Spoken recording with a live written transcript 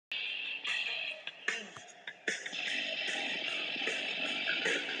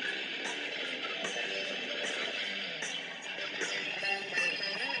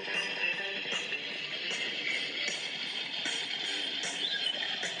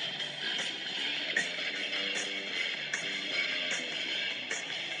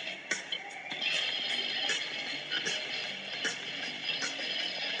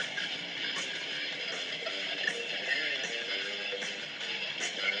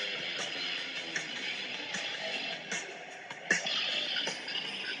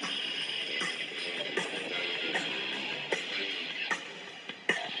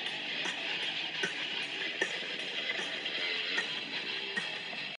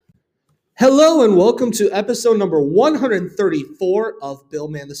Hello and welcome to episode number 134 of Bill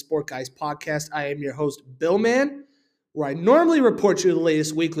Man the Sport Guys podcast. I am your host, Bill Man, where I normally report you the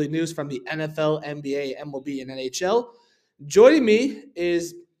latest weekly news from the NFL, NBA, MLB, and NHL. Joining me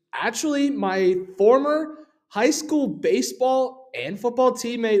is actually my former high school baseball and football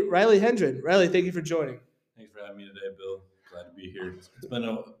teammate, Riley Hendron. Riley, thank you for joining. Thanks for having me today, Bill. Glad to be here. It's been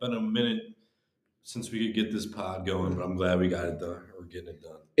a minute since we could get this pod going, but I'm glad we got it done. We're getting it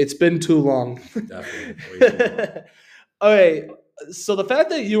done. It's been too long. Definitely. Way too long. Okay, so the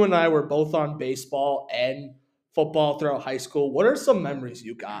fact that you and I were both on baseball and football throughout high school, what are some memories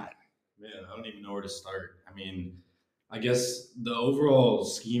you got? Man, I don't even know where to start. I mean, I guess the overall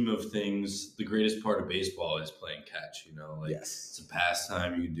scheme of things, the greatest part of baseball is playing catch. Yes. It's a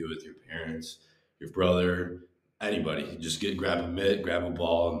pastime you can do with your parents, your brother, anybody. You just grab a mitt, grab a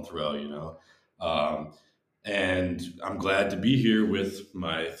ball, and throw. And I'm glad to be here with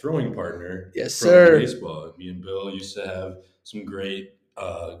my throwing partner. Yes, from sir. Baseball. Me and Bill used to have some great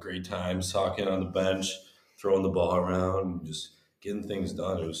times talking on the bench, throwing the ball around, and just getting things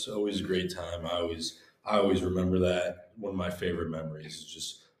done. It was always a great time. I always remember that. One of my favorite memories is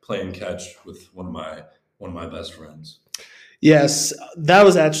just playing catch with one of my best friends. Yes, that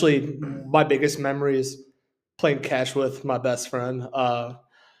was actually my biggest memory is playing catch with my best friend.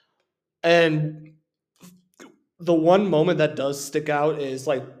 And the one moment that does stick out is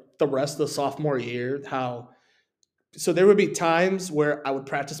like the rest of the sophomore year, so there would be times where I would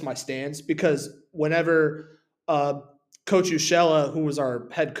practice my stance because whenever Coach Ushella, who was our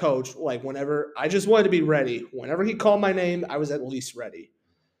head coach, like whenever I just wanted to be ready, whenever he called my name, I was at least ready.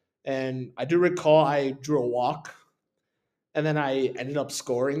 And I do recall I drew a walk and then I ended up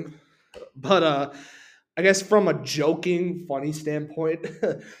scoring. But I guess from a joking, funny standpoint,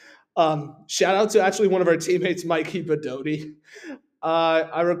 shout out to actually one of our teammates, Mikey Bedodi.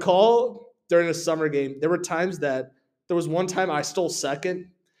 I recall during a summer game, there was one time I stole second,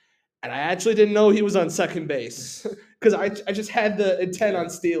 and I actually didn't know he was on second base because I just had the intent on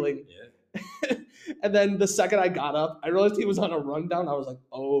stealing. Yeah. And then the second I got up, I realized he was on a rundown. I was like,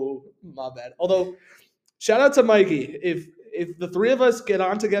 "Oh, my bad." Although, shout out to Mikey. If the three of us get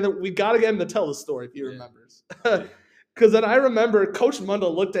on together, we got to get him to tell the story if he remembers. Because then I remember Coach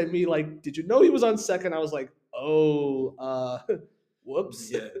Mundell looked at me like, "Did you know he was on second?" I was like, "Oh, whoops."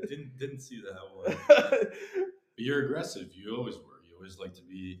 Yeah, didn't see that one. But you're aggressive. You always were. You always like to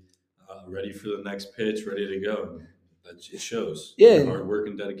be ready for the next pitch, ready to go. And it shows. Yeah. Your hard work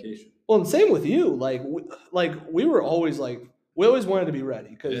and dedication. Well, and same with you. We were always we always wanted to be ready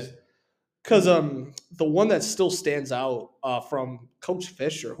because the one that still stands out from Coach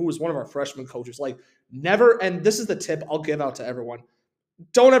Fisher, who was one of our freshman coaches, like never. And this is the tip I'll give out to everyone: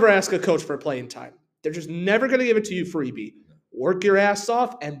 don't ever ask a coach for playing time. They're just never going to give it to you freebie. Work your ass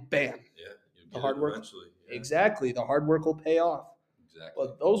off, and bam. Yeah, the hard work. Eventually. Yeah. Exactly, the hard work will pay off. Exactly.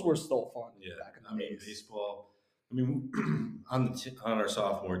 But those were still fun. Yeah, back in the days. baseball. On our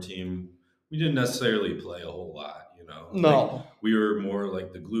sophomore team, we didn't necessarily play a whole lot. No. We were more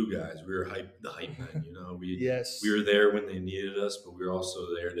like the glue guys. We were the hype men. Yes. We were there when they needed us, but we were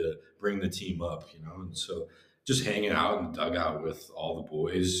also there to bring the team up. And so just hanging out in the dugout with all the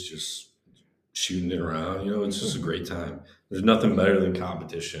boys, just shooting it around. It's just a great time. There's nothing better than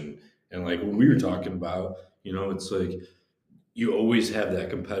competition. And like what we were talking about, it's like you always have that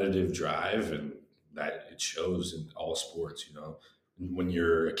competitive drive, and that it shows in all sports, when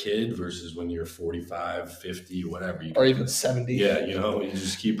you're a kid versus when you're 45, 50, whatever. Or even 70. Yeah, you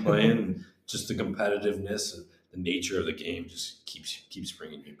just keep playing, and just the competitiveness, the nature of the game just keeps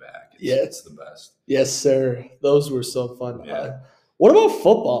bringing you back. It's the best. Yes, sir. Those were so fun. Yeah. What about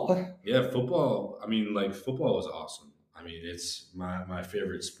football? Yeah, football. Football is awesome. It's my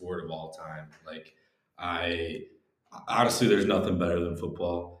favorite sport of all time. Honestly, there's nothing better than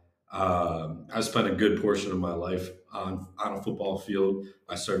football. I spent a good portion of my life on a football field.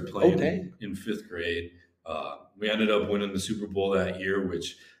 I started playing in fifth grade. We ended up winning the Super Bowl that year,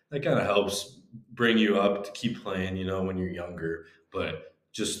 which that kind of helps bring you up to keep playing, when you're younger. But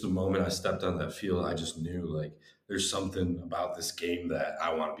just the moment I stepped on that field, I just knew there's something about this game that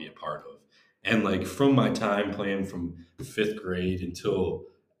I want to be a part of. And from my time playing from fifth grade until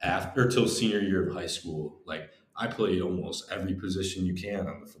senior year of high school, I played almost every position you can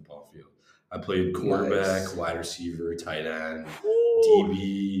on the football field. I played quarterback, wide receiver, tight end,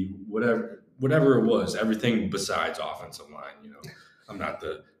 DB, whatever it was, everything besides offensive line. I'm not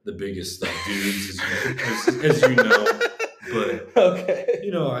the biggest dudes, as you know, but okay.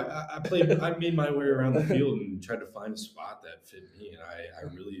 I made my way around the field and tried to find a spot that fit me, and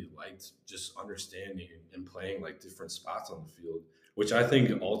I really liked just understanding and playing different spots on the field. which I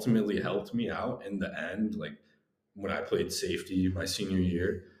think ultimately helped me out in the end. Like when I played safety my senior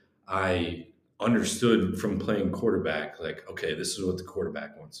year, I understood from playing quarterback, like, okay, this is what the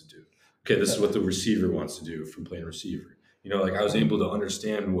quarterback wants to do. Okay, this is what the receiver wants to do from playing receiver. Like I was able to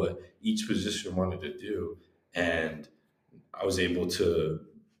understand what each position wanted to do, and I was able to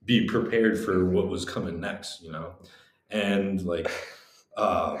be prepared for what was coming next. And like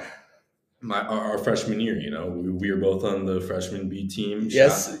uh, our freshman year, we were both on the freshman B team.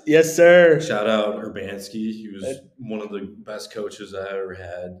 Yes, yes, sir. Shout out Urbanski. He Uh, was one of the best coaches I ever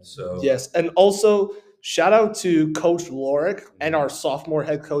had. So yes, and also shout out to Coach Lorick and our mhm, sophomore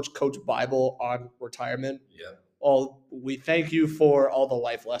head coach, Coach Bible, on retirement. yeah, All we thank you for all the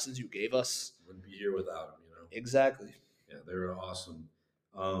life lessons you gave us. wouldn't be here without him. Exactly. Yeah, they were awesome.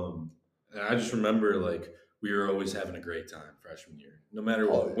 And I just remember like we were always having a great time freshman year, no matter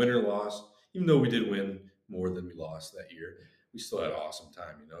Oh, what, win or loss. Even though we did win more than we lost that year, we still had an awesome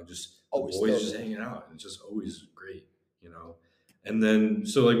time. Just the always boys still just do. hanging out, and it's just always great. And then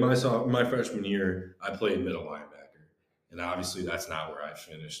so like my freshman year, I played middle linebacker, and obviously that's not where I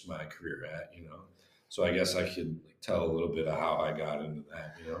finished my career at. So I guess I could like, tell a little bit of how I got into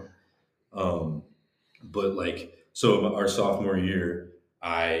that. Um, but like, so our sophomore year,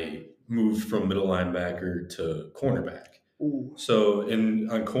 I moved from middle linebacker to cornerback. Ooh, So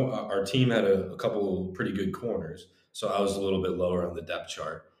our team had a couple pretty good corners. So I was a little bit lower on the depth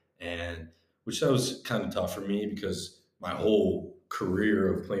chart, and which that was kind of tough for me because my whole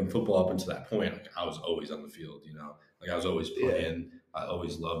career of playing football up until that point, like I was always on the field. Like I was always yeah. playing. I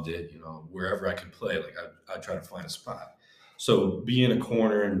always loved it. Wherever I could play, like I'd try to find a spot. So being a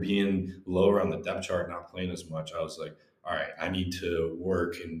corner and being lower on the depth chart, not playing as much, I was like, all right, I need to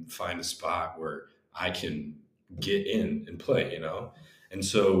work and find a spot where I can get in and play. And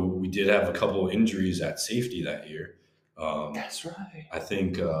so we did have a couple of injuries at safety that year. Um, That's right. I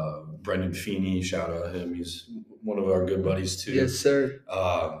think Brendan Feeney, shout out him, he's one of our good buddies Yes, too. sir.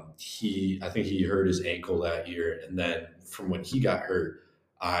 I think he hurt his ankle that year, and then from when he got hurt,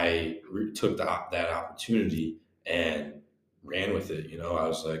 I took that opportunity and ran with it. I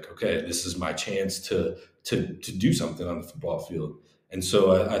was like, okay, this is my chance to do something on the football field. And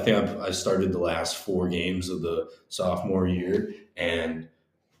so I think I started the last 4 games of the sophomore year and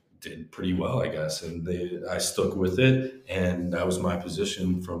did pretty well, I guess. And I stuck with it, and that was my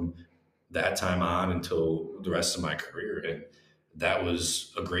position from that time on until the rest of my career. And that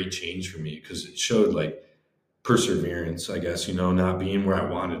was a great change for me because it showed like perseverance, I guess, not being where I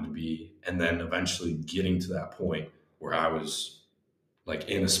wanted to be, and then eventually getting to that point where I was like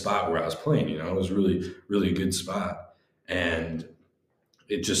in a spot where I was playing. It was really, really a good spot. And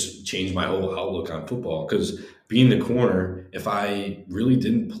it just changed my whole outlook on football because being the corner, if I really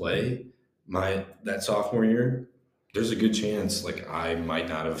didn't play my that sophomore year, there's a good chance like I might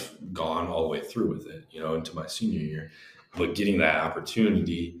not have gone all the way through with it, into my senior year. But getting that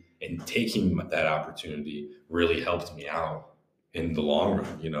opportunity and taking that opportunity really helped me out in the long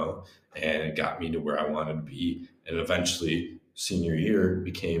run, and it got me to where I wanted to be. And eventually, senior year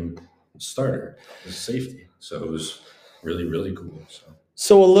became starter as safety. So it was really, really cool. So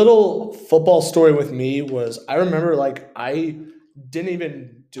So a little football story with me was I remember like I didn't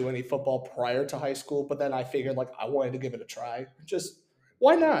even do any football prior to high school, but then I figured like I wanted to give it a try. Just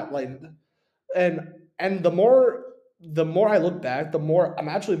why not? Like and the more I look back, the more I'm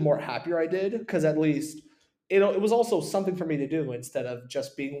actually more happier I did because at least it was also something for me to do instead of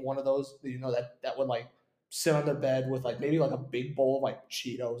just being one of those that would like sit on their bed with like maybe like a big bowl of like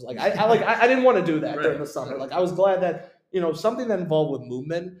Cheetos. Like I didn't want to do that during right, the summer. right. Like I was glad that something that involved with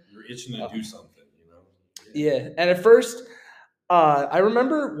movement. You're itching to Uh, do something. Yeah. yeah, and at first I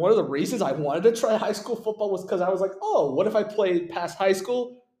remember one of the reasons I wanted to try high school football was because I was like, oh, what if I played past high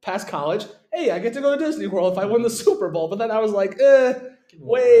school, past college? Hey, I get to go to Disney World if I win the Super Bowl. But then I was like, Can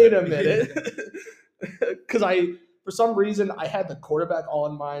work wait a with minute. that. Because for some reason, I had the quarterback all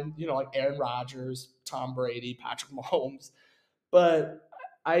in mind, like Aaron Rodgers, Tom Brady, Patrick Mahomes. But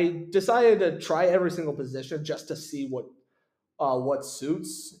I decided to try every single position just to see what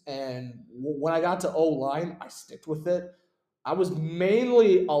suits. And when I got to O line, I sticked with it. I was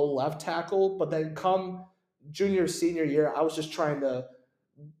mainly a left tackle, but then come junior senior year, I was just trying to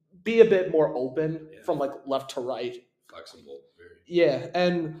be a bit more open Yeah, from like left to right. flexible, very. Yeah,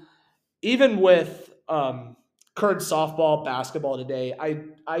 and even with current softball, basketball today,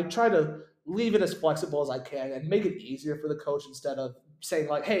 I try to leave it as flexible as I can and make it easier for the coach instead of saying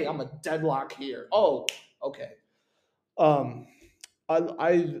like, "Hey, I'm a deadlock here." Oh, okay. Um,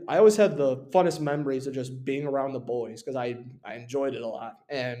 I always had the funnest memories of just being around the boys because I enjoyed it a lot.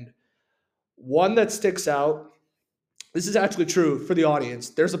 And one that sticks out This is actually true for the audience.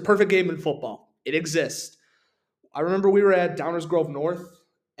 There's a perfect game in football. It exists. I remember we were at Downers Grove North,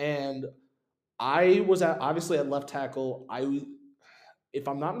 and I was obviously at left tackle. If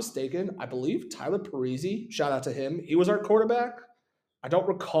I'm not mistaken, I believe Tyler Parisi. Shout out to him. He was our quarterback. I don't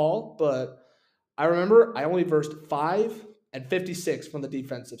recall, but I remember I only versed 5 and 56 from the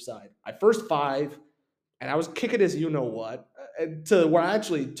defensive side. I first 5, and I was kicking his you know what to where I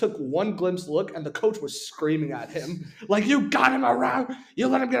actually took one glimpse look, and the coach was screaming at him like, "You got him around! You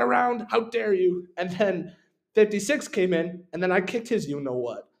let him get around! How dare you!" And then 56 came in, and then I kicked his you know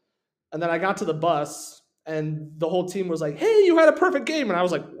what, and then I got to the bus, and the whole team was like, "Hey, you had a perfect game," and I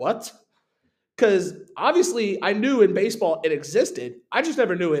was like, "What?" Because obviously I knew in baseball it existed. I just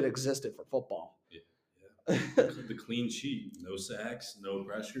never knew it existed for football. Yeah, yeah. The clean sheet, no sacks, no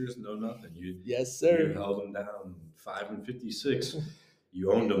pressures, no nothing. Yes, sir. You held them down 5 and 56.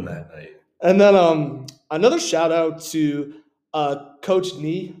 You owned them that night. And then another shout out to Coach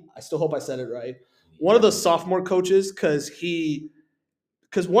Nee. I still hope I said it right. One of the sophomore coaches, because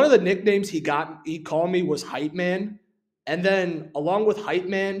one of the nicknames he called me was Hype Man, and then along with Hype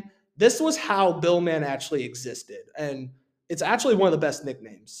Man, this was how Bill Man actually existed, and it's actually one of the best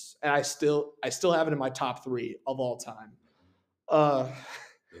nicknames, and I still have it in my top 3 of all time. Bill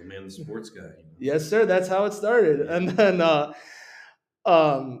Man, the sports guy. Yes, sir. That's how it started, and then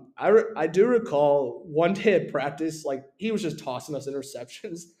I do recall one day at practice, like he was just tossing us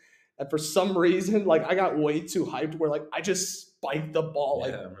interceptions, and for some reason, like I got way too hyped, where like I just spiked the ball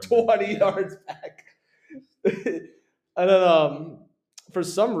like 20 yards back, and then for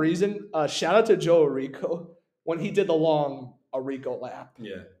some reason, shout out to Joe Arico when he did the long Arico lap.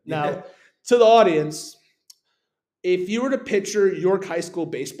 Yeah. Now, to the audience, if you were to picture York High School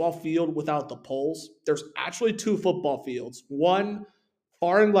baseball field without the poles, there's actually 2 football fields. One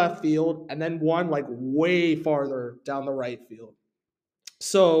far in left field, and then one like way farther down the right field.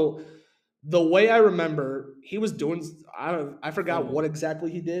 So the way I remember, he was doing, I forgot what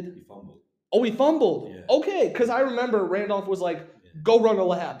exactly he did. He fumbled. Oh, he fumbled. Yeah. Okay, because I remember Randolph was like, "Go run a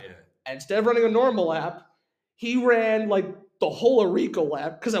lap." Yeah. And instead of running a normal lap, he ran like the whole Arico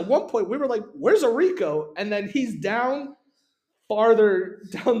lap. Because at one point we were like, "Where's Arico?" And then he's down farther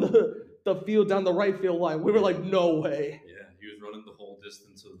down the field, down the right field line. We were like, "No way." Yeah, he was running the whole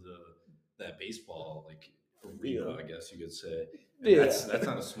distance of that baseball like arena, I guess you could say. And that's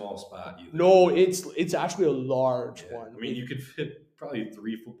not a small spot either. No, it's actually a large one. I mean, you could fit probably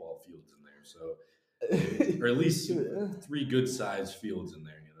 3 football fields in there, so or at least 3 good sized fields in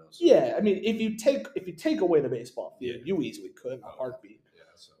there, you know. So. Yeah, I mean, if you take away the baseball field, you easily could in a heartbeat. Yeah,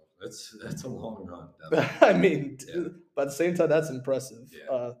 so that's a long run. I mean, but at the same time, that's impressive. Yeah,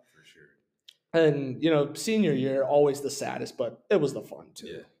 for sure. And senior year always the saddest, but it was the fun too.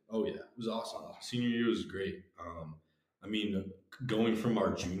 Yeah. Oh yeah, it was awesome. Senior year was great. I mean, going from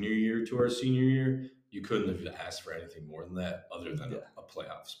our junior year to our senior year, you couldn't have asked for anything more than that, other than a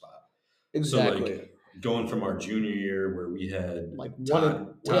playoff spot. Exactly. So like going from our junior year, where we had like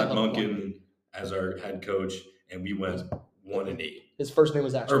Todd Munkin as our head coach, and we went 1-8. His first name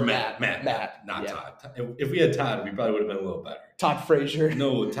was actually Matt, not Todd. If we had Todd, we probably would have been a little better. Todd Frazier.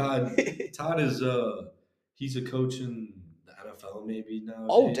 No, Todd is he's a coach in the NFL maybe now.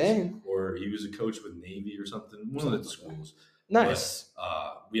 Oh dang! Or he was a coach with Navy or something. One of the schools. Nice.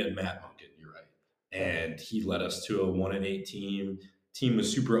 But, we had Matt Munkin. You're right, and he led us to a 1-8 team. Team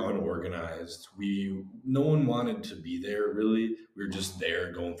was super unorganized. No one wanted to be there really. We were just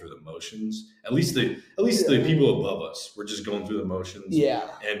there going through the motions. At least the people above us were just going through the motions. Yeah.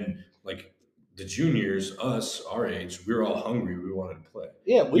 And like the juniors, us, our age, we were all hungry. We wanted to play.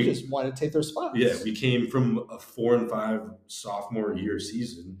 Yeah, we just wanted to take their spots. Yeah, we came from a 4-5 sophomore year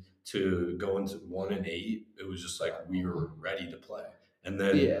season to going to 1-8. It was just like we were ready to play. And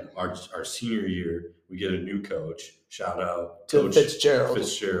then our senior year, we get a new coach. Shout out to Coach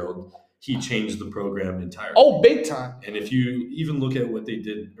Fitzgerald. He changed the program entirely. Oh, big time. And if you even look at what they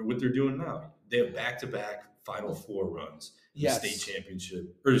did or what they're doing now, they have back-to-back Final Four runs. State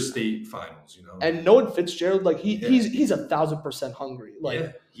championship or state finals, And knowing Fitzgerald, like he's 1,000% hungry.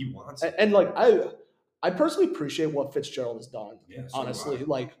 Like he wants it. And like I personally appreciate what Fitzgerald has done. Yeah, honestly,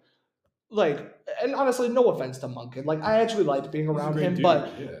 and honestly, no offense to Munkin. Like I actually liked being around him,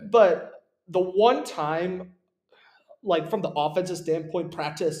 but the one time, like from the offensive standpoint,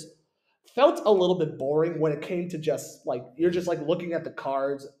 practice felt a little bit boring when it came to just like you're just like looking at the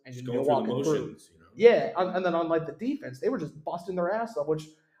cards and you're walking through. Yeah, and then on like the defense, they were just busting their ass off, which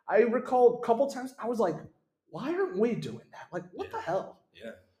I recall a couple times. I was like, why aren't we doing that? Like, what the hell?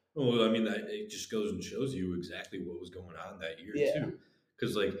 Yeah. Well, I mean, it just goes and shows you exactly what was going on that year too.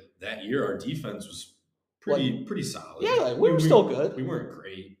 Because like that year, our defense was Like, pretty solid. yeah, like, we were still good. We weren't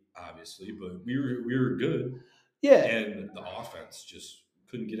great, obviously, but we were good. Yeah. And the offense just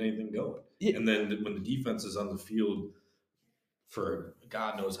couldn't get anything going. Yeah. And then when the defense is on the field for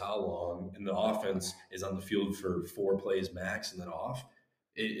God knows how long, and the offense is on the field for 4 plays max and then off,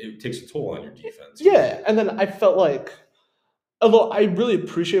 it takes a toll on your defense. Yeah, and then I felt like, although I really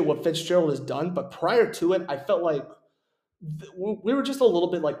appreciate what Fitzgerald has done, but prior to it, I felt like we were just a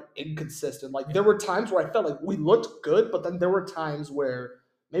little bit like inconsistent. Like there were times where I felt like we looked good, but then there were times where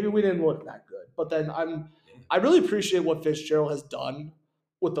maybe we didn't look that good. But then I really appreciate what Fitzgerald has done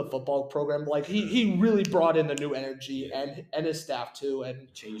with the football program. Like he really brought in the new energy and his staff too,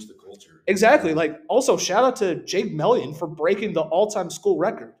 and changed the culture. Exactly. Like also shout out to Jake Mellion for breaking the all-time school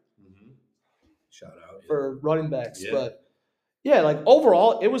record. Mm-hmm. Shout out for running backs, but yeah, like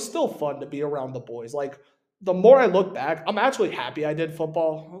overall, it was still fun to be around the boys. Like the more I look back, I'm actually happy I did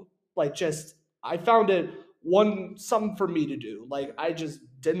football. Like just I found it something for me to do. Like I just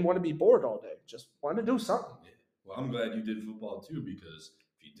didn't want to be bored all day. Just wanted to do something. Yeah. Well, I'm glad you did football too, because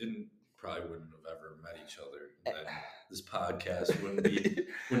if you didn't, probably wouldn't have ever met each other. And this podcast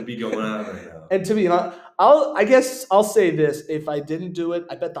wouldn't be going on right now. And to be honest, I guess I'll say this: if I didn't do it,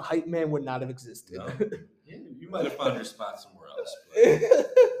 I bet the hype man would not have existed. No? Yeah, you might have found your spot somewhere else.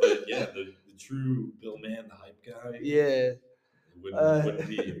 But yeah, the true Bill Mann, the hype guy. Yeah. Wouldn't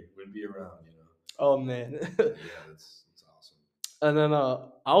be around, you know. Oh man. Yeah, that's awesome. And then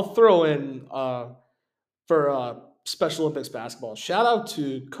I'll throw in for Special Olympics basketball. Shout out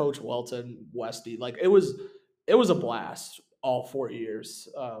to Coach Welton Westy. Like it was a blast all 4 years.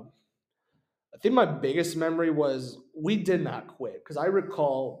 I think my biggest memory was we did not quit because I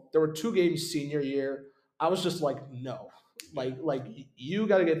recall there were 2 games senior year. I was just like, no, like you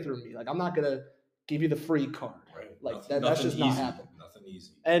got to get through me. Like I'm not gonna give you the free card. Right. Like that's just not happening. Nothing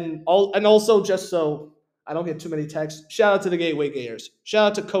easy. And also just so I don't get too many texts. Shout out to the Gateway Gators.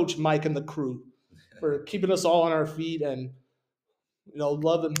 Shout out to Coach Mike and the crew for keeping us all on our feet and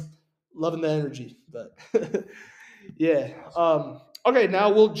loving the energy. But yeah. Okay,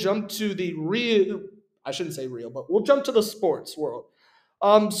 now we'll jump to the real. I shouldn't say real, but we'll jump to the sports world.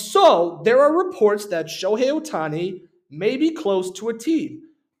 So there are reports that Shohei Ohtani may be close to a team.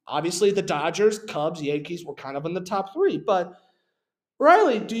 Obviously, the Dodgers, Cubs, Yankees were kind of in the top 3, but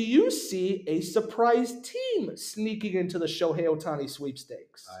Riley, do you see a surprise team sneaking into the Shohei Ohtani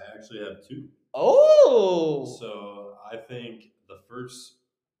sweepstakes? I actually have 2. Oh! So I think the first,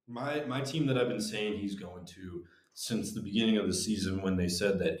 my team that I've been saying he's going to since the beginning of the season when they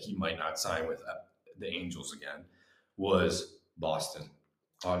said that he might not sign with the Angels again was Boston,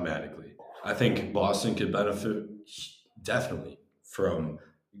 automatically. I think Boston could benefit definitely from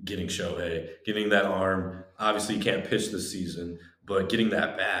getting Shohei, getting that arm. Obviously, he can't pitch this season, but getting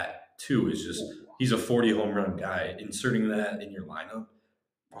that bat, too, is just – he's a 40 home run guy. Inserting that in your lineup,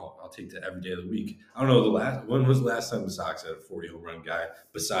 I'll take that every day of the week. I don't know when was the last time the Sox had a 40 home run guy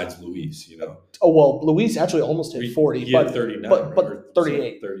besides Luis, you know? Oh, well, Luis actually almost hit 40. He had 39. But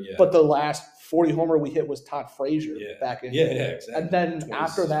 38. 30, yeah. But the last 40 homer we hit was Todd Frazier back in. Yeah, exactly. And then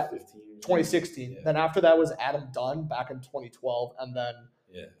after that, 2016. Then after that was Adam Dunn back in 2012. And then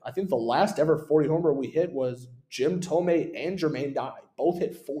I think the last ever 40 homer we hit was Jim Tomei and Jermaine Dye. Both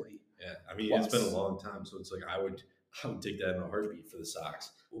hit 40. Yeah, I mean, it's been a long time. So it's like I would take that in a heartbeat for the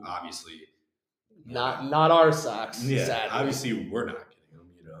Sox. Obviously. Not our Sox. Yeah, sadly. Obviously we're not getting him,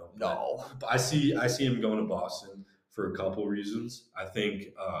 you know. No. But I see him going to Boston for a couple reasons. I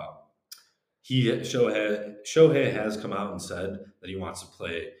think Shohei has come out and said that he wants to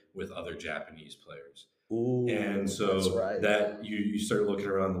play with other Japanese players. Ooh, and so that you start looking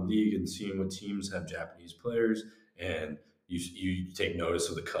around the league and seeing what teams have Japanese players, and you take notice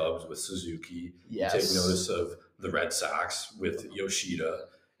of the Cubs with Suzuki. Yes. You take notice of the Red Sox with Yoshida.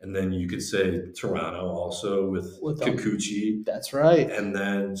 And then you could say Toronto also with Kikuchi. That's right. And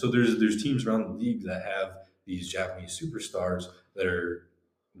then so there's teams around the league that have these Japanese superstars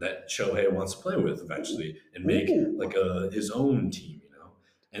that Shohei wants to play with eventually and make like his own team, you know.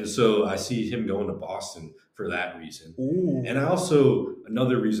 And so I see him going to Boston for that reason. Ooh. And also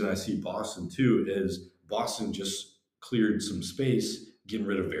another reason I see Boston too is Boston just cleared some space getting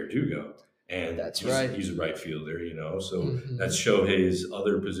rid of Verdugo. And he's a right fielder, you know. So that's Shohei's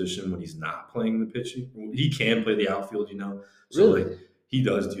other position when he's not playing the pitching. He can play the outfield, you know. So like he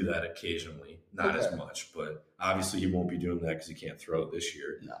does do that occasionally, not as much, but obviously he won't be doing that because he can't throw this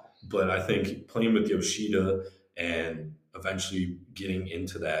year. No. But I think playing with Yoshida and eventually getting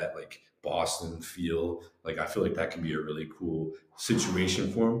into that like Boston feel, like I feel like that could be a really cool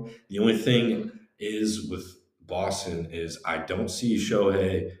situation for him. The only thing is with Boston is I don't see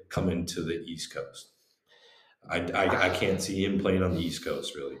Shohei coming to the East Coast. I can't see him playing on the East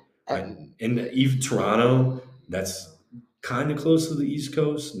Coast really. And And even Toronto, that's kind of close to the East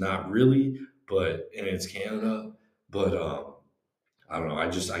Coast, not really, but and it's Canada. But I don't know.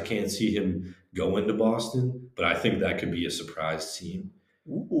 I can't see him going to Boston, but I think that could be a surprise team.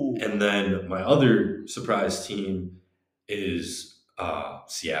 ooh, And then my other surprise team is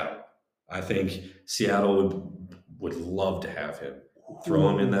Seattle. I think Seattle would love to have him. Throw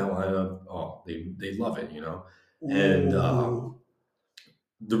him in ooh, that lineup. Oh, they love it, you know. And ooh.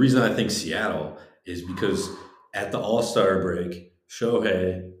 the reason I think Seattle is because at the All Star break,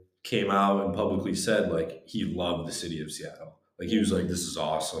 Shohei came out and publicly said like he loved the city of Seattle. Like he was like, "This is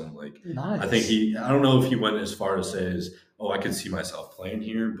awesome." Like Nice. I don't know if he went as far to say as, "Oh, I could see myself playing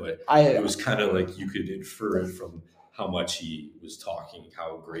here," but it I was kind of like you could infer it from how much he was talking,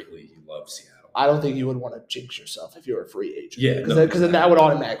 how greatly he loved Seattle. I don't think you would want to jinx yourself if you're a free agent. Yeah, Because no, then that would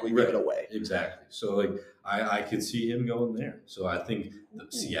exactly. automatically give it Right, away. exactly. So like I could see him going there. So I think Ooh.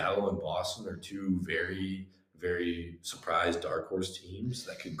 Seattle and Boston are two very surprise dark horse teams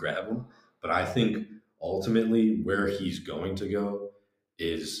that could grab him. But I think ultimately where he's going to go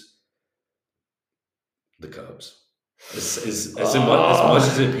is the Cubs. As much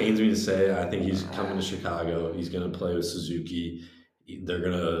as it pains me to say, I think he's coming to Chicago. He's going to play with Suzuki. They're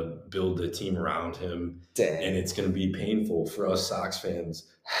going to build a team around him, and Dang. it's going to be painful for us Sox fans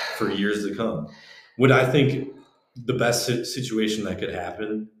for years to come. What I think the best situation that could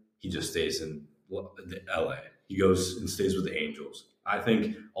happen, he just stays in LA. He goes and stays with the Angels. I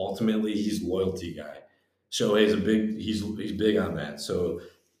think ultimately he's a loyalty guy. Shohei's he's big on that. So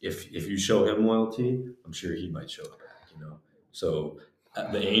if you show him loyalty, I'm sure he might show it back. You know, so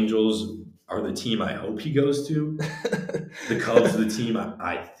the Angels are the team I hope he goes to. The Cubs are the team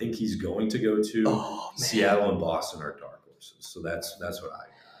I think he's going to go to. Oh man. Seattle and Boston are dark horses. So that's what I got.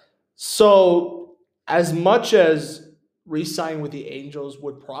 So as much as re-signing with the Angels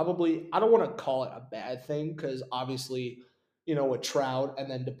would probably, I don't want to call it a bad thing because obviously, with Trout and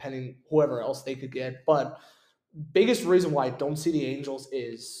then depending whoever else they could get. But biggest reason why I don't see the Angels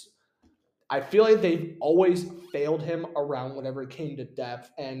is I feel like they've always failed him around whenever it came to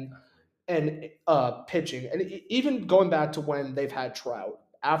depth and pitching, and even going back to when they've had Trout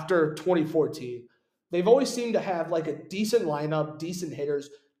after 2014, they've always seemed to have like a decent lineup, decent hitters,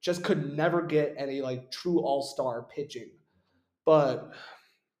 just could never get any like true all star pitching. But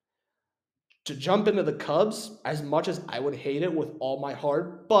to jump into the Cubs, as much as I would hate it with all my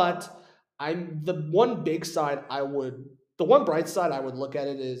heart, but the one bright side I would look at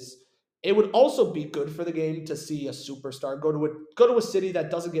it is it would also be good for the game to see a superstar go to a city that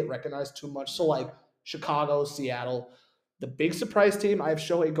doesn't get recognized too much. So like Chicago, Seattle. The big surprise team I have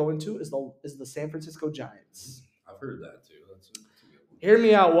Shohei going to is the San Francisco Giants. I've heard that too. That's a good one. Hear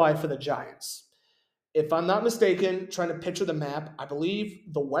me out why for the Giants. If I'm not mistaken, trying to picture the map, I believe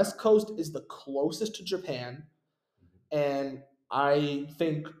the West Coast is the closest to Japan, and I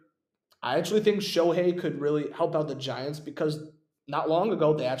actually think Shohei could really help out the Giants because not long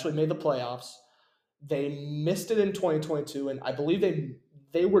ago they actually made the playoffs. They missed it in 2022, and I believe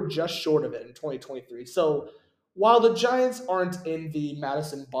they were just short of it in 2023. So while the Giants aren't in the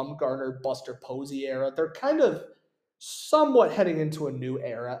Madison Bumgarner, Buster Posey era, they're kind of somewhat heading into a new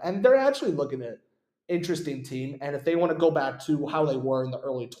era, and they're actually looking at interesting team. And if they want to go back to how they were in the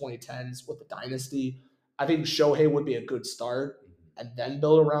early 2010s with the dynasty, I think Shohei would be a good start, and then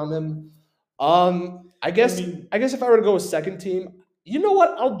build around him. I I guess mean, I guess if I were to go with second team, you know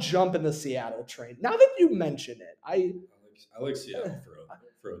what? I'll jump in the Seattle train. Now that you mention it, I like Seattle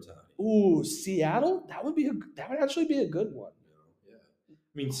for Ohtani. Seattle. That would actually be a good one. You know, yeah.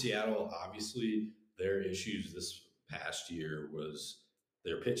 I mean, Seattle obviously their issues this past year was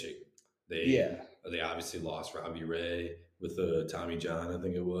their pitching. Yeah. They obviously lost Robbie Ray with Tommy John, I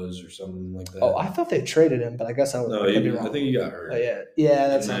think it was, or something like Oh, that. I thought they traded him, but I guess No, I could be I wrong. think he got Oh hurt, yeah, yeah,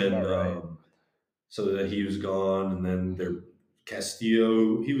 that and sounds then about right. so that he was gone, and then their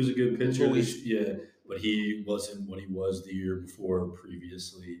Castillo, he was a good pitcher Luis, this yeah, but he wasn't what he was the year before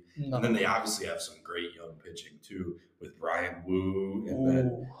previously. And then they no. obviously have some great young pitching too with Brian Wu and then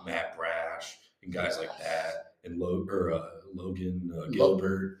Ooh, Matt Brash and guys like that and Logan look,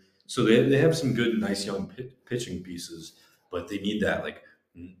 Gilbert. So they have some good, nice young pitching pieces, but they need that like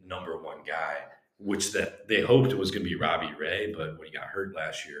number one guy, which that they hoped was going to be Robbie Ray, but when he got hurt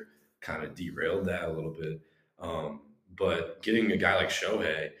last year, kind of derailed that a little bit. But getting a guy like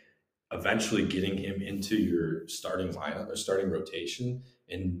Shohei, eventually getting him into your starting lineup or starting rotation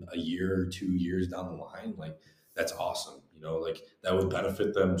in a year or 2 years down the line, like that's awesome. You know, like that would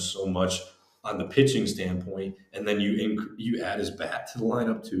benefit them so much on the pitching standpoint. And then you add his bat to the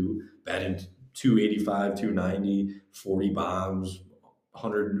lineup too, batting 285, 290, 40 bombs,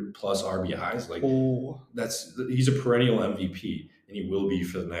 100 plus RBIs. Like he's a perennial MVP, and he will be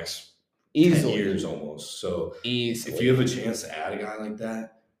for the next 10 years almost. So if you have a chance to add a guy like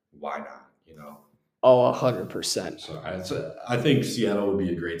that, why not? Oh, 100%. So I think Seattle would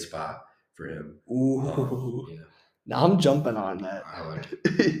be a great spot for him. Yeah. Now I'm jumping on that. I like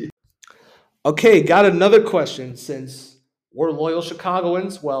it. Okay, got another question. Since we're loyal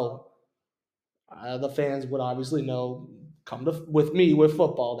Chicagoans, well, the fans would obviously know. Come with me with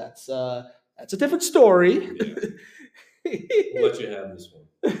football. That's a different story. Yeah. We'll let you have this one.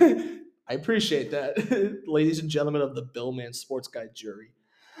 I appreciate that, ladies and gentlemen of the Billman Sports Guy jury.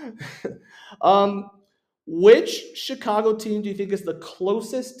 Which Chicago team do you think is the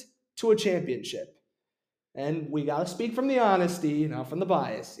closest to a championship? And we gotta speak from the honesty, not from the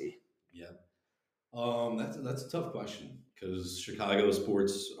bias. Yeah, that's a tough question because Chicago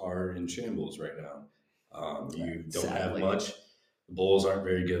sports are in shambles right now. You don't have much. The Bulls aren't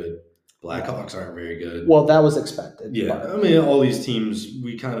very good. Blackhawks aren't very good. Well, that was expected. Yeah, I mean, all these teams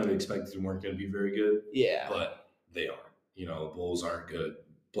we kind of expected weren't going to be very good. Yeah, but they aren't. Bulls aren't good.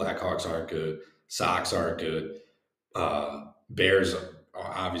 Blackhawks aren't good. Sox aren't good. Bears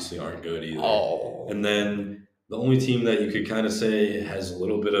obviously aren't good either. Oh. And then the only team that you could kind of say has a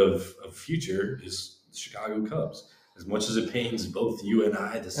little bit of future is the Chicago Cubs. As much as it pains both you and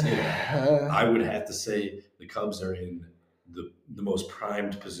I to say that, I would have to say the Cubs are in the most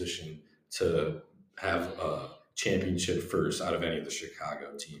primed position to have a championship first out of any of the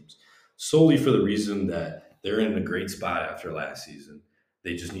Chicago teams, solely for the reason that they're in a great spot after last season.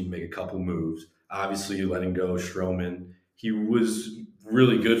 They just need to make a couple moves. Obviously, letting go Stroman. He was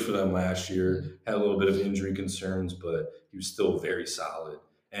really good for them last year. Had a little bit of injury concerns, but he was still very solid.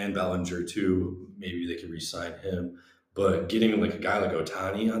 And Bellinger too. Maybe they could re-sign him. But getting like a guy like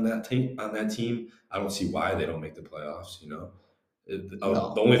Ohtani on that team, I don't see why they don't make the playoffs.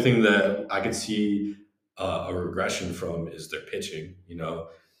 The only thing that I could see a regression from is their pitching.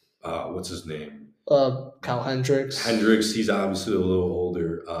 What's his name? Kyle Hendricks. He's obviously a little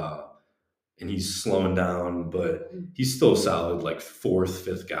older, and he's slowing down, but he's still solid, like fourth,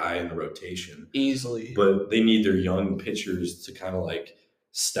 fifth guy in the rotation. Easily. But they need their young pitchers to kind of like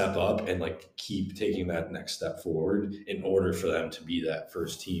step up and like keep taking that next step forward in order for them to be that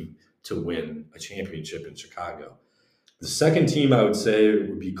first team to win a championship in Chicago. The second team I would say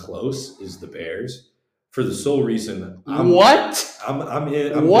would be close is the Bears, for the sole reason I'm in.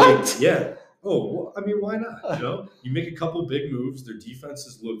 What? Big, yeah. Oh, well, I mean, why not? You make a couple big moves. Their defense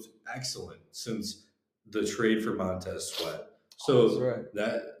has looked excellent since the trade for Montez Sweat. So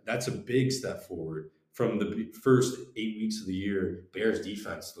that's a big step forward. From the first 8 weeks of the year, Bears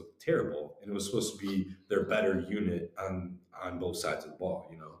defense looked terrible, and it was supposed to be their better unit on both sides of the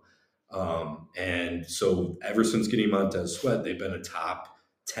ball. And so ever since getting Montez Sweat, they've been a top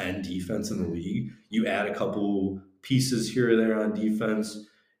 10 defense in the league. You add a couple pieces here or there on defense,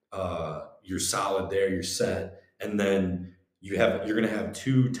 you're solid there, you're set. And then you're going to have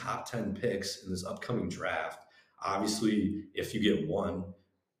 2 top 10 picks in this upcoming draft. Obviously, if you get one,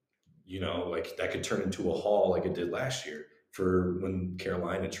 like that could turn into a haul like it did last year for when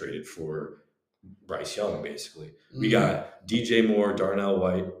Carolina traded for Bryce Young, basically. We got DJ Moore, Darnell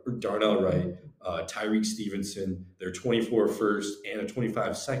Wright, Tyreek Stevenson, their 24 first and a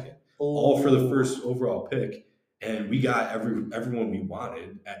 25 second, all for the first overall pick. And we got everyone we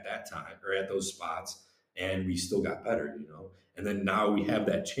wanted at that time or at those spots, and we still got better, And then now we have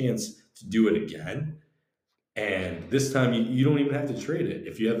that chance to do it again. And this time you don't even have to trade it.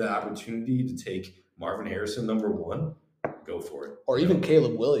 If you have the opportunity to take Marvin Harrison, number 1, go for it. Or even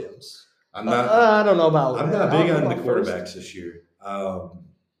Caleb Williams. I'm not. I don't know about. I'm not big on the quarterbacks this year.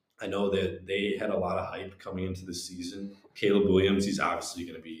 I know that they had a lot of hype coming into the season. Caleb Williams, he's obviously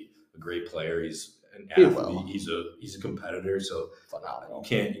going to be a great player. He's an athlete. He's a competitor. So phenomenal.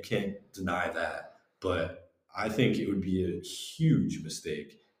 You can't deny that. But I think it would be a huge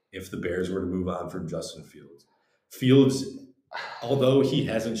mistake if the Bears were to move on from Justin Fields. Fields, although he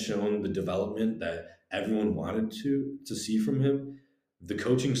hasn't shown the development that everyone wanted to see from him, the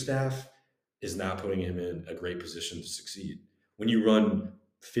coaching staff is not putting him in a great position to succeed. When you run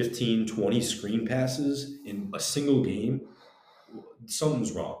 15, 20 screen passes in a single game,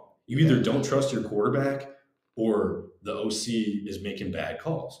 something's wrong. You either don't trust your quarterback or the OC is making bad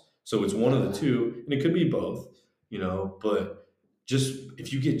calls. So it's one of the two, and it could be both, but just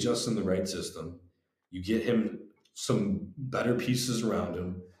if you get just in the right system, you get him some better pieces around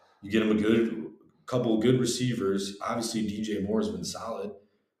him, you get him a couple of good receivers. Obviously, DJ Moore's been solid.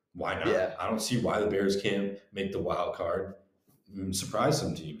 Why not? Yeah. I don't see why the Bears can't make the wild card. surprise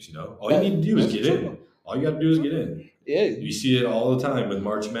some teams. All you need to do is That's get true. in. All you got to do is get in. Yeah. You see it all the time with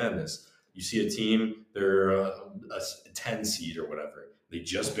March Madness. You see a team, they're a 10 seed or whatever. They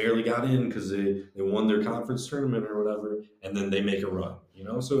just barely got in because they won their conference tournament or whatever, and then they make a run.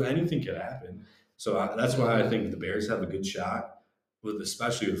 So anything could happen. So that's why I think the Bears have a good shot with,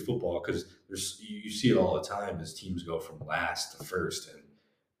 especially with football, because you see it all the time as teams go from last to first,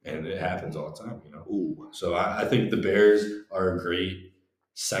 and it happens all the time. Ooh. So I think the Bears are a great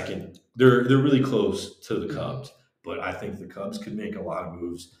second. They're really close to the Cubs, but I think the Cubs could make a lot of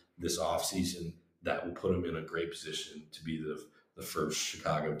moves this offseason that will put them in a great position to be the first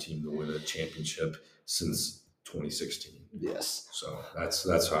Chicago team to win a championship since 2016. Yes. So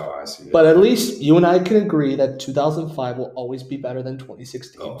that's how I see it. But at least you and I can agree that 2005 will always be better than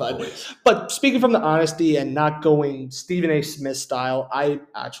 2016. Oh, but always. but speaking from the honesty and not going Stephen A. Smith style, I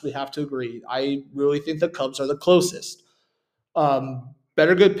actually have to agree. I really think the Cubs are the closest.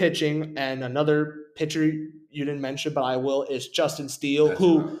 Better good pitching, and another pitcher you didn't mention, but I will, is Justin Steele, That's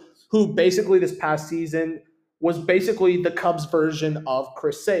who basically this past season was basically the Cubs version of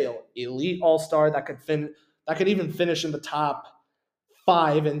Chris Sale, elite All Star that could even finish in the top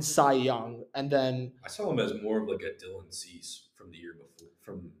 5 in Cy Young, and then I saw him as more of like a Dylan Cease from the year before,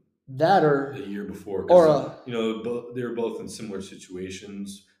 from that or the year before, or they were both in similar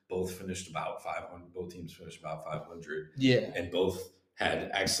situations. Both finished about 500. Both teams finished about 500. Yeah, and both had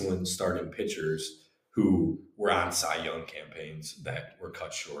excellent starting pitchers who were on Cy Young campaigns that were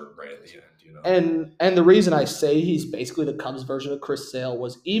cut short right at the end. and the reason I say he's basically the Cubs version of Chris Sale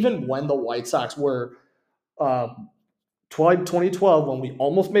was even when the White Sox were. 2012 when we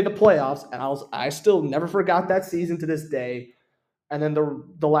almost made the playoffs, and I still never forgot that season to this day. And then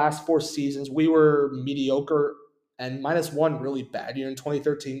the last 4 seasons we were mediocre and -1 really bad year in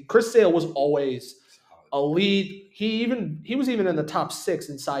 2013. Chris Sale was always a lead. He was even in the top 6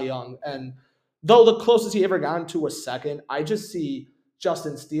 in Cy Young, and though the closest he ever got to was second, I just see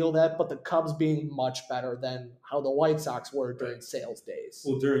Justin Steele that, but the Cubs being much better than how the White Sox were during Sale's days.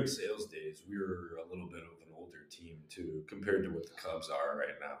 Well, during Sale's days, we were a little bit of an older team too, compared to what the Cubs are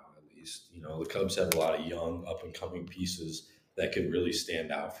right now. At least, the Cubs have a lot of young, up and coming pieces that could really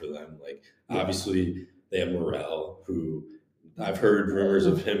stand out for them. Like obviously, they have Morel, who I've heard rumors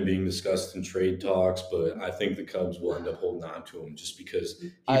of him being discussed in trade talks, but I think the Cubs will end up holding on to him just because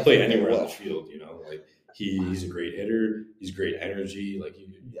he can play anywhere on the field. Like he's a great hitter, he's great energy. Like you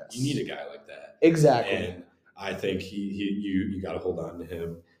need a guy like that. Exactly. And I think you got to hold on to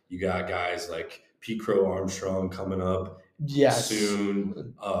him. You got guys like Pete Crow Armstrong coming up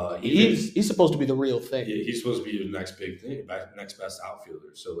soon. He's supposed to be the real thing. He's supposed to be the next big thing, next best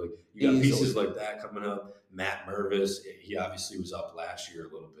outfielder. So like you got pieces like that coming up. Matt Mervis, he obviously was up last year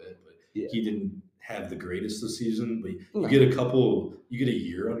a little bit, but he didn't have the greatest this season. But you get a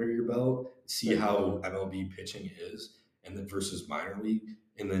year under your belt, see how MLB pitching is, and then versus minor league.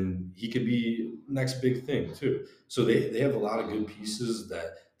 And then he could be next big thing too. So they have a lot of good pieces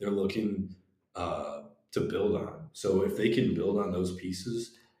that they're looking to build on. So if they can build on those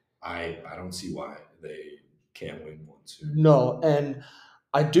pieces, I don't see why they can't win one soon. No, and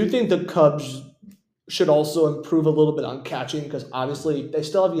I do think the Cubs should also improve a little bit on catching because obviously they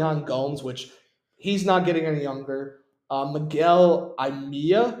still have Yan Gomes, which he's not getting any younger. Miguel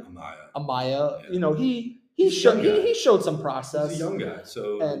Amaya, he showed some process. He's a young guy,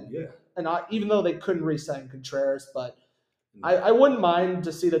 so and even though they couldn't re-sign Contreras, but I wouldn't mind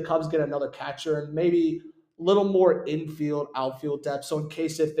to see the Cubs get another catcher and maybe a little more infield, outfield depth. So in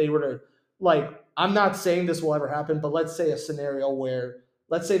case if they were to, I'm not saying this will ever happen, but let's say a scenario where,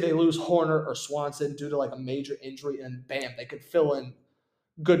 let's say they lose Horner or Swanson due to a major injury, and bam, they could fill in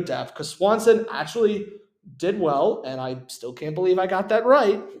good depth. Because Swanson actually did well, and I still can't believe I got that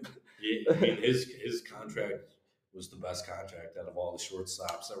right. Yeah, I mean, his contract was the best contract out of all the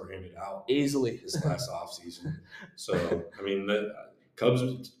shortstops that were handed out easily this last offseason. So, I mean, the Cubs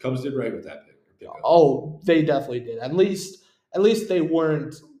did right with that pick. Oh, they definitely did. At least they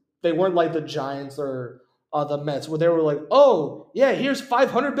weren't like the Giants or the Mets where they were like, oh, yeah, here's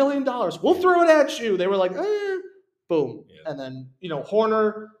 $500 billion. We'll throw it at you. They were like, boom. Yeah. And then,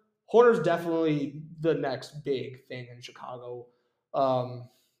 Horner's definitely the next big thing in Chicago.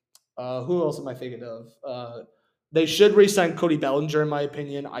 Who else am I thinking of? They should re-sign Cody Bellinger, in my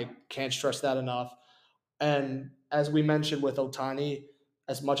opinion. I can't stress that enough. And as we mentioned with Ohtani,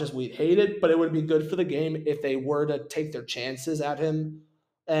 as much as we hate it, but it would be good for the game if they were to take their chances at him.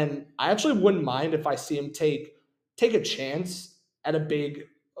 And I actually wouldn't mind if I see him take a chance at a big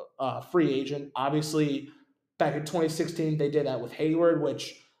free agent. Obviously, back in 2016, they did that with Hayward,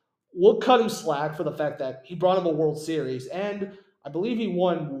 which we'll cut him slack for the fact that he brought him a World Series, and I believe he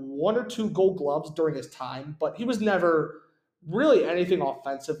won one or two Gold Gloves during his time, but he was never really anything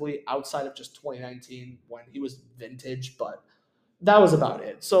offensively outside of just 2019 when he was vintage. But that was about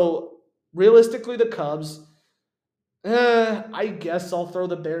it. So realistically, the Cubs. I guess I'll throw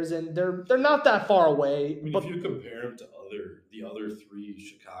the Bears in. They're not that far away, I mean, if but you compare them to the other three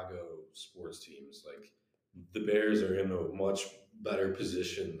Chicago sports teams, like the Bears are in a much better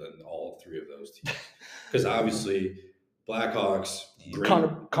position than all three of those teams. Because obviously, Blackhawks, great.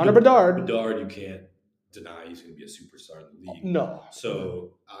 Connor Bedard. Bedard, you can't deny he's going to be a superstar in the league. No.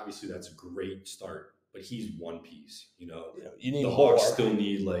 So obviously, that's a great start. But he's one piece. You know, you need the more. Hawks still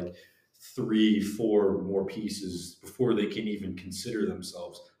need like 3-4 more pieces before they can even consider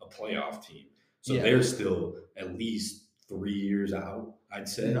themselves a playoff team. So they're still at least 3 years out, I'd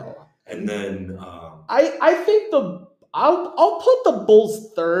say. No. And then I think I'll put the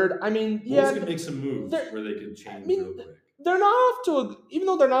Bulls third. I mean, Bulls can make some moves where they can change real quick. They're not off to even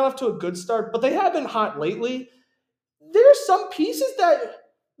though they're not off to a good start, but they have been hot lately. There's some pieces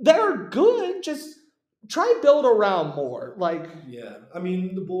that are good. Just try build around more. Like I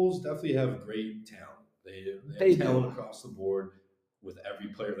mean, the Bulls definitely have great talent. They have talent across the board with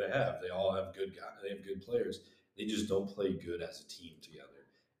every player they have. They all have good guys. They have good players. They just don't play good as a team together.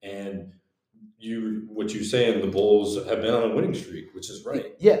 And what you're saying, the Bulls have been on a winning streak, which is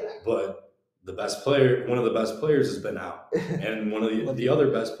right. Yeah. But one of the best players has been out, and one of the other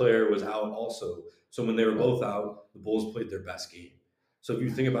best player was out also. So when they were both out, the Bulls played their best game. So if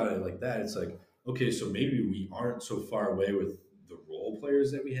you think about it like that, it's like, okay, so maybe we aren't so far away with the role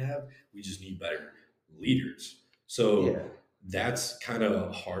players that we have. We just need better leaders. So that's kind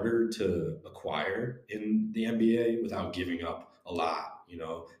of harder to acquire in the NBA without giving up a lot,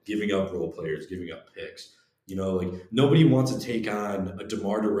 giving up role players, giving up picks. Like nobody wants to take on a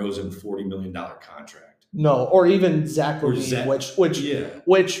DeMar DeRozan $40 million contract. No, or even Zach LaVine,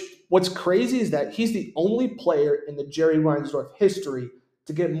 which what's crazy is that he's the only player in the Jerry Reinsdorf history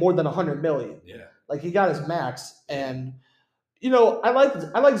to get more than $100 million. Yeah. Like he got his max, and I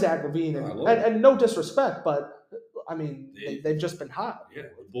like Zach LaVine, and no disrespect, but I mean they've just been hot. Yeah,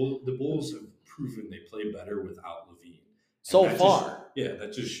 the Bulls have proven they play better without LaVine so far.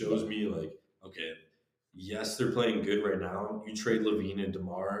 That just shows me like, okay, yes, they're playing good right now. You trade LaVine and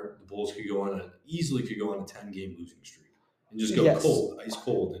DeMar, the Bulls easily could go on a 10-game losing streak and just go ice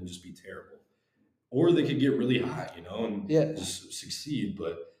cold, and just be terrible. Or they could get really hot, and just succeed.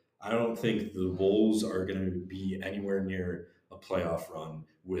 But I don't think the Bulls are going to be anywhere near a playoff run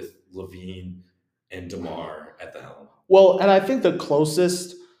with LaVine and DeMar at the helm. Well, and I think the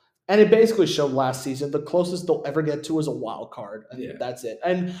closest, and it basically showed last season, the closest they'll ever get to is a wild card. And that's it.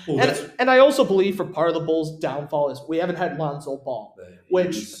 And I also believe for part of the Bulls' downfall is we haven't had Lonzo Ball,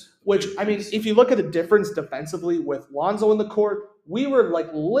 which I mean, if you look at the difference defensively with Lonzo in the court, we were like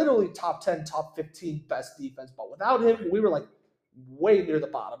literally top 10, top 15 best defense. But without him, we were like way near the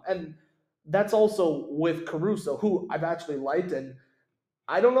bottom. And that's also with Caruso, who I've actually liked. And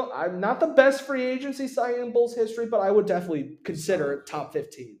I don't know, I'm not the best free agency signing in Bulls history, but I would definitely consider it top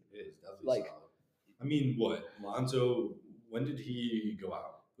 15. It is definitely solid. I mean, Lonzo, when did he go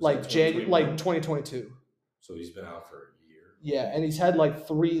out? Like 2022. So he's been out for a year. Yeah, and he's had like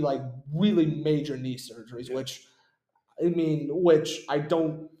 3 like really major knee surgeries, which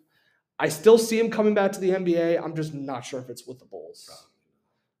I still see him coming back to the NBA. I'm just not sure if it's with the Bulls.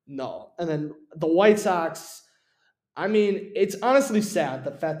 No. And then the White Sox, I mean, it's honestly sad,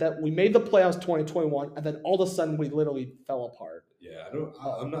 the fact that we made the playoffs 2021 and then all of a sudden we literally fell apart. Yeah,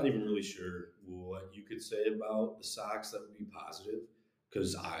 I'm not even really sure what you could say about the Sox that would be positive,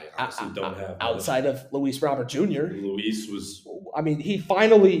 because I honestly don't have outside of Luis Robert Jr. Luis was, I mean, he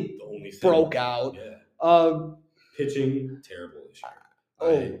finally broke out. Yeah. Pitching terrible this year.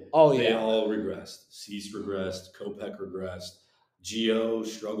 They all regressed. Cease regressed. Kopech regressed. Gio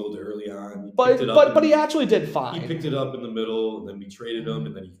struggled early on. But he actually did fine. He picked it up in the middle, and then we traded him,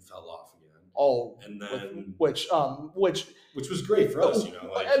 and then he fell off again. And then which was great for us,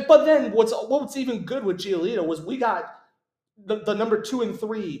 But then what's even good with Giolito was we got the number 2 and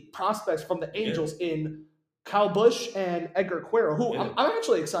 3 prospects from the Angels in Kyle Busch and Edgar Quero, who I'm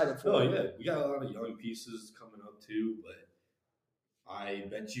actually excited for. Oh yeah, we got a lot of young pieces coming up too, but I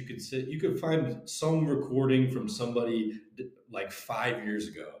bet you could find some recording from somebody like 5 years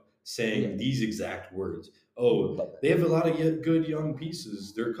ago saying these exact words. Oh, they have a lot of good young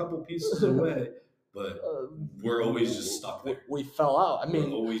pieces. They're a couple pieces away, but we're always just stuck there. We fell out. I mean,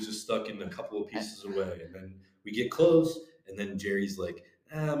 we're always just stuck in a couple of pieces away, and then we get close, and then Jerry's like,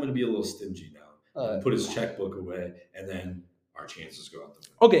 I'm going to be a little stingy now. And put his checkbook away, and then our chances go out the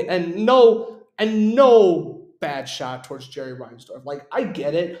window. Okay, and no bad shot towards Jerry Reinsdorf. Like, I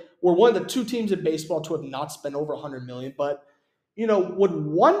get it. We're one of the 2 teams in baseball to have not spent over 100 million, but would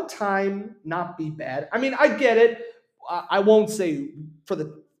one time not be bad? I mean, I get it. I won't say for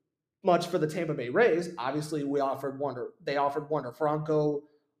the much for the Tampa Bay Rays. Obviously, they offered Wander Franco.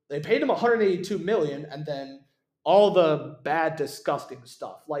 They paid him 182 million, and then all the bad, disgusting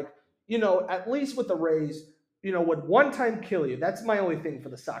stuff. Like, at least with the Rays, would one time kill you? That's my only thing for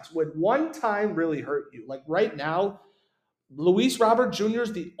the Sox. Would one time really hurt you? Like right now, Luis Robert Jr.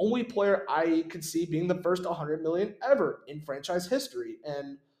 is the only player I could see being the first 100 million ever in franchise history.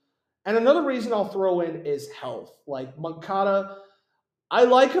 And another reason I'll throw in is health. Like Moncada, I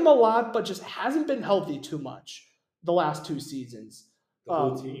like him a lot, but just hasn't been healthy too much the last 2 seasons. The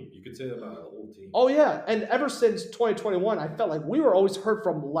whole team. You could say that about the whole team. Oh, yeah. And ever since 2021, I felt like we were always hurt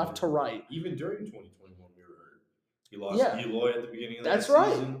from left to right. Even during 2021, we were hurt. He lost Eloy at the beginning of that season.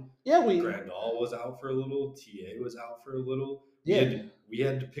 Right. Yeah, Grandal was out for a little. TA was out for a little. We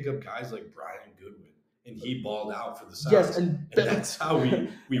had to pick up guys like Brian Goodwin, and he balled out for the Sox. Yes, and that's how we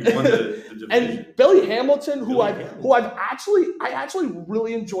won the division. And Billy Hamilton, who I actually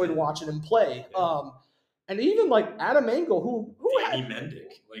really enjoyed watching him play. Yeah. And even like Adam Engel, who Danny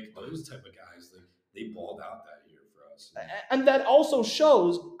Mendick, like those type of guys, like they balled out that year for us. And that also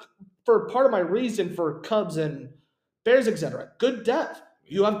shows, for part of my reason for Cubs and Bears, etc., good depth.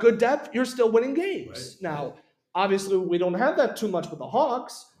 You have good depth, you're still winning games. Right. Now, obviously, we don't have that too much with the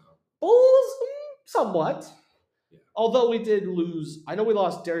Hawks. No. Bulls, somewhat. Yeah. Although we did lose, I know we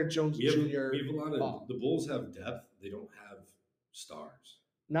lost Derek Jones Jr. We have a lot of the Bulls have depth. They don't have stars.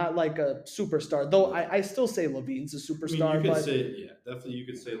 Not like a superstar, though. I still say Levine's a superstar. I mean, you could say, definitely. You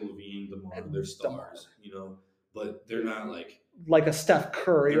could say Levine, DeMar, they're stars, but they're not like a Steph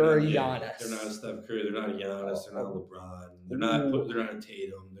Curry or a Giannis. They're not a Steph Curry. They're not a Giannis. They're not LeBron. They're not a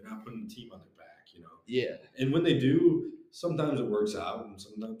Tatum. They're not putting the team on their back. Yeah. And when they do, sometimes it works out, and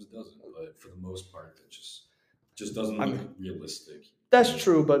sometimes it doesn't. But for the most part, it just doesn't look realistic. That's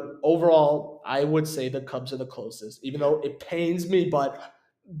true, but overall, I would say the Cubs are the closest, even though it pains me. But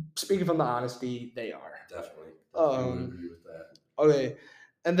speaking from the honesty, they are. Definitely. I would agree with that. Okay.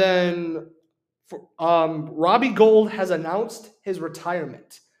 And then Robbie Gould has announced his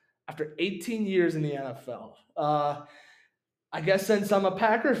retirement after 18 years in the NFL. I guess since I'm a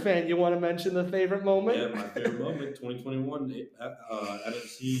Packer fan, you want to mention the favorite moment? Yeah, my favorite moment, 2021,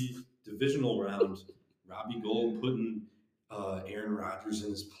 NFC divisional round. Robbie Gould putting Aaron Rodgers in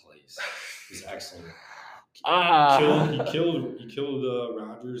his place. It was excellent. He killed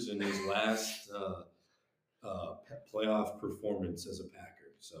Rodgers in his last playoff performance as a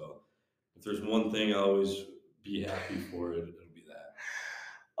Packer. So if there's one thing I'll always be happy for, it'll be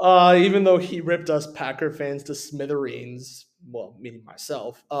that. Even though he ripped us Packer fans to smithereens, well, meaning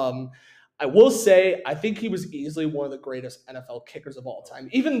myself, I will say I think he was easily one of the greatest NFL kickers of all time.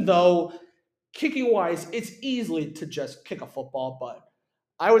 Even though kicking-wise, it's easily to just kick a football, but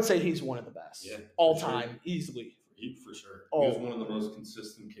I would say he's one of the best all time, easily. For sure. He was one of the most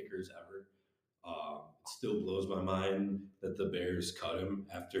consistent kickers ever. It still blows my mind that the Bears cut him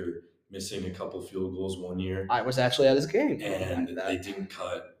after missing a couple field goals one year. I was actually at his game. And they didn't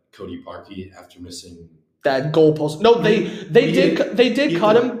cut Cody Parkey after missing that goalpost. No, they did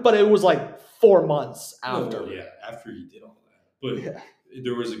cut him, but it was like 4 months after. After he did all that. But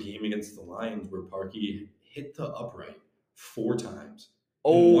there was a game against the Lions where Parkey hit the upright 4 times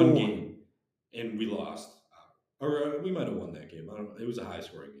in one game, and we lost. Or we might have won that game. I don't know. It was a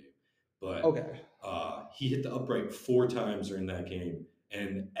high-scoring game. But he hit the upright 4 times during that game,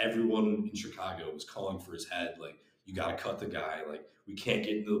 and everyone in Chicago was calling for his head. Like, you got to cut the guy. Like, we can't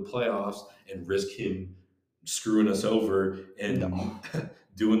get into the playoffs and risk him screwing us over and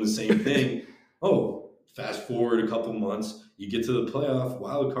doing the same thing. Fast forward a couple months, you get to the playoff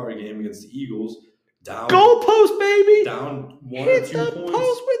wild card game against the Eagles. Down goalpost, baby. Down 1 Hit or 2 the points.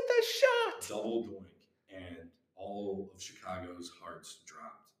 Post with the shot. Double doink, and all of Chicago's hearts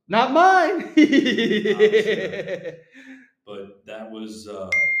dropped. Not mine. But that was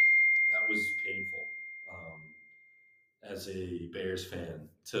painful as a Bears fan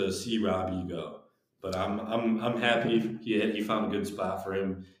to see Robbie go. But I'm happy he found a good spot for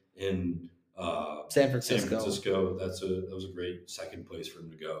him in San Francisco. That was a great second place for him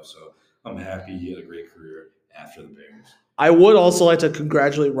to go. So I'm happy he had a great career after the Bears. I would also like to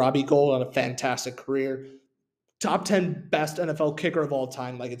congratulate Robbie Gould on a fantastic career. Top 10 best NFL kicker of all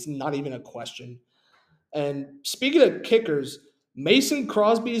time. Like, it's not even a question. And speaking of kickers, Mason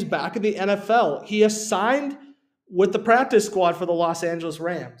Crosby is back in the NFL. He has signed with the practice squad for the Los Angeles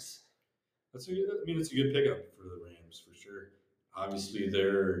Rams. It's a good pickup for the Rams, for sure. Obviously,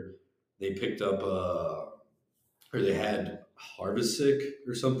 they picked up or they had Harvisick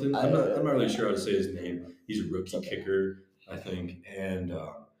or something. I'm not really sure how to say his name. He's a rookie kicker, I think, and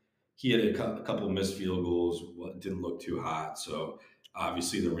he had a couple missed field goals. Didn't look too hot, so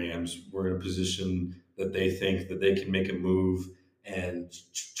obviously the Rams were in a position that they think that they can make a move and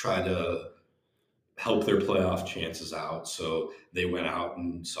try to help their playoff chances out. So they went out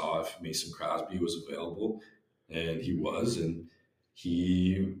and saw if Mason Crosby was available, and he was, and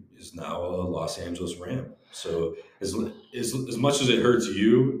he is now a Los Angeles Ram. So as much as it hurts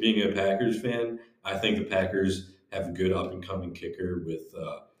you being a Packers fan, I think the Packers have a good up and coming kicker with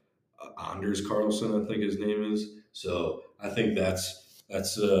Anders Carlson, I think his name is. So I think that's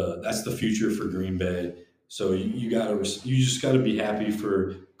the future for Green Bay. So you just gotta be happy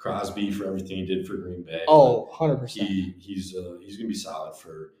for Crosby for everything he did for Green Bay. Oh, 100%. He's gonna be solid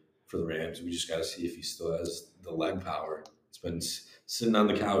for the Rams. We just gotta see if he still has the leg power. It's been sitting on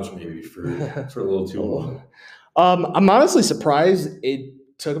the couch maybe for a little too long. I'm honestly surprised it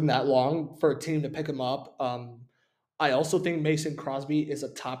took him that long for a team to pick him up. I also think Mason Crosby is a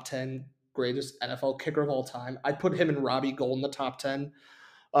top 10 greatest NFL kicker of all time. I'd put him and Robbie Gould in the top 10.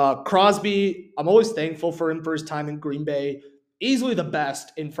 Crosby, I'm always thankful for him for his time in Green Bay. Easily the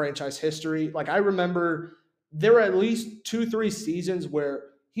best in franchise history. Like, I remember there were at least 2-3 seasons where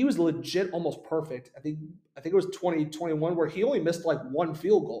he was legit almost perfect. I think it was 2021 where he only missed like one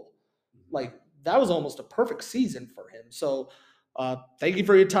field goal. Like, that was almost a perfect season for him. So thank you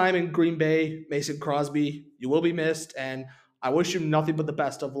for your time in Green Bay, Mason Crosby. You will be missed, and I wish you nothing but the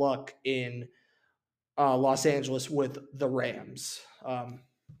best of luck in Los Angeles with the Rams.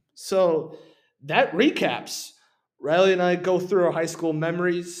 So that recaps. Riley and I go through our high school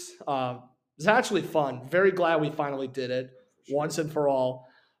memories. It's actually fun. Very glad we finally did it once and for all.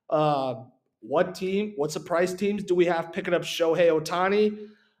 What surprise teams do we have picking up Shohei Ohtani?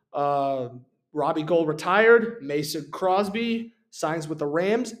 Robbie Gould retired. Mason Crosby signs with the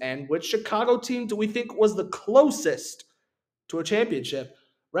Rams. And which Chicago team do we think was the closest to a championship?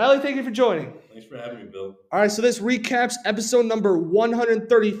 Riley, thank you for joining. Thanks for having me, Bill. All right, so this recaps episode number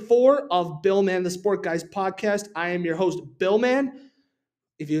 134 of Bill Man, the Sport Guys podcast. I am your host, Bill Man.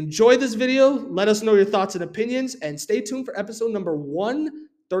 If you enjoyed this video, let us know your thoughts and opinions, and stay tuned for episode number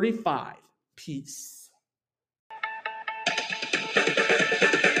 135. Peace.